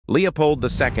Leopold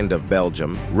II of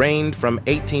Belgium reigned from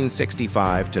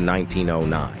 1865 to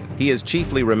 1909. He is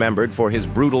chiefly remembered for his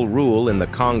brutal rule in the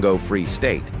Congo Free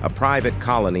State, a private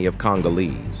colony of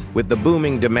Congolese. With the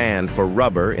booming demand for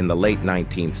rubber in the late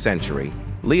 19th century,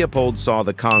 Leopold saw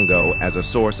the Congo as a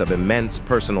source of immense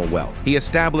personal wealth. He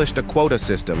established a quota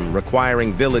system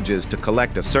requiring villages to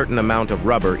collect a certain amount of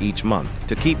rubber each month.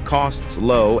 To keep costs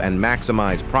low and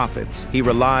maximize profits, he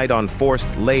relied on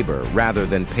forced labor rather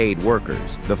than paid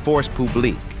workers. The Force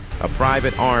Publique, a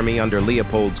private army under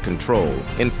Leopold's control,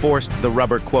 enforced the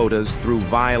rubber quotas through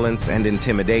violence and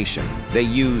intimidation. They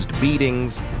used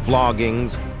beatings,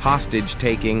 floggings,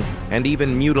 hostage-taking, and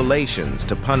even mutilations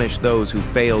to punish those who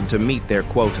failed to meet their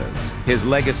quotas. His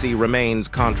legacy remains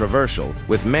controversial,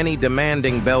 with many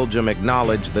demanding Belgium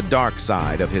acknowledge the dark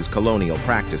side of his colonial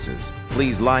practices.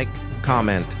 Please like,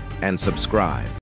 comment, and subscribe.